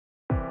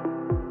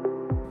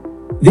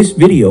This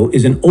video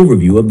is an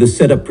overview of the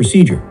setup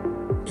procedure.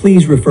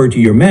 Please refer to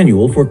your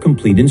manual for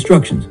complete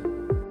instructions.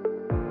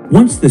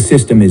 Once the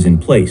system is in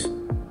place,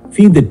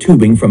 feed the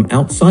tubing from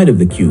outside of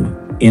the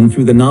cube in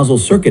through the nozzle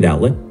circuit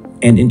outlet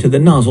and into the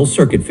nozzle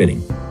circuit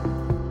fitting.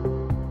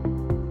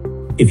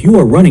 If you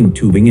are running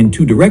tubing in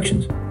two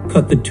directions,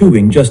 cut the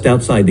tubing just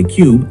outside the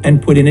cube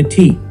and put in a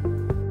T.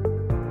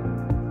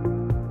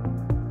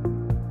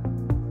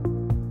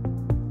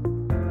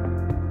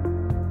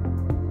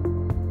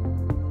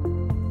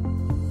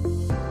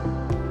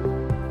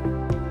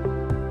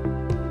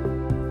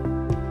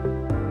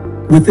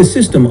 With the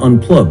system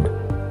unplugged,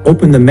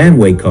 open the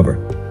manway cover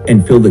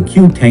and fill the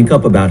cube tank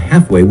up about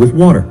halfway with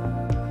water.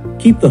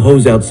 Keep the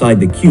hose outside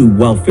the cube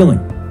while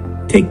filling.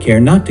 Take care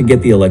not to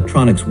get the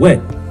electronics wet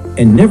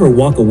and never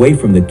walk away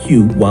from the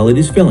cube while it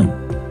is filling.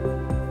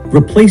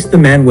 Replace the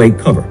manway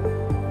cover.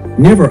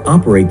 Never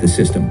operate the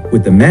system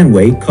with the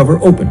manway cover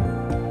open.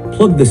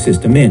 Plug the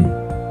system in.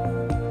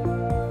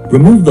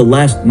 Remove the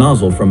last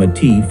nozzle from a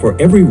T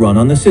for every run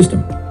on the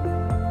system.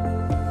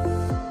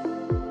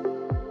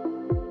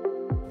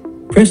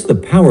 Press the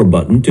power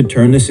button to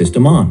turn the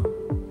system on.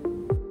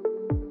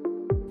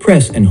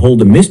 Press and hold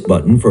the mist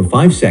button for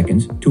 5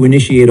 seconds to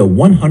initiate a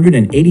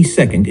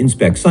 180-second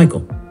inspect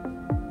cycle.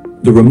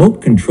 The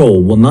remote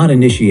control will not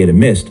initiate a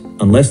mist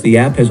unless the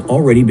app has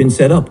already been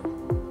set up.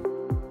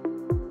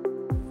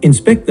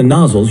 Inspect the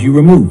nozzles you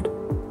removed.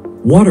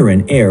 Water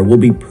and air will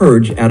be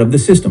purged out of the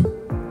system.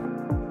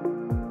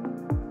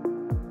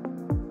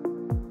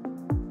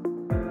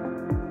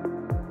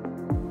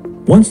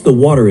 Once the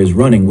water is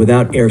running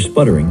without air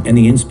sputtering and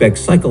the inspect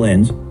cycle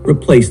ends,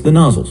 replace the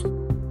nozzles.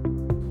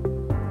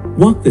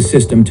 Walk the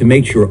system to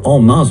make sure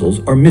all nozzles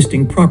are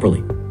misting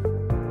properly.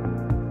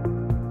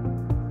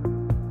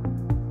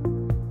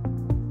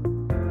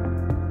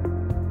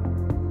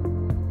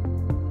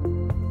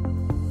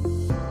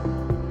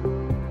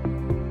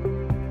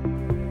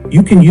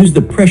 You can use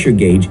the pressure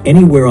gauge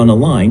anywhere on a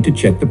line to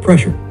check the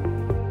pressure.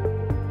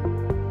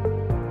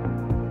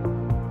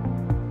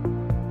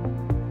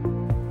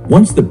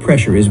 Once the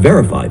pressure is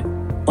verified,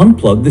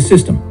 unplug the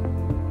system.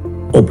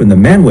 Open the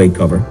manway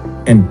cover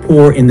and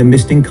pour in the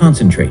misting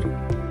concentrate.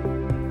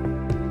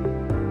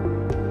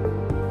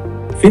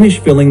 Finish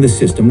filling the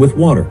system with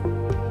water.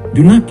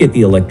 Do not get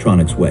the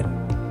electronics wet.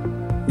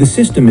 The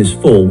system is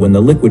full when the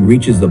liquid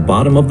reaches the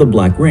bottom of the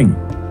black ring.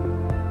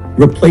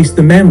 Replace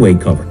the manway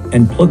cover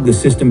and plug the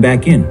system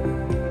back in.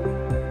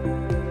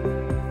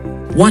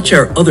 Watch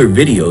our other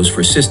videos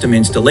for system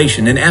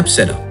installation and app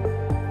setup.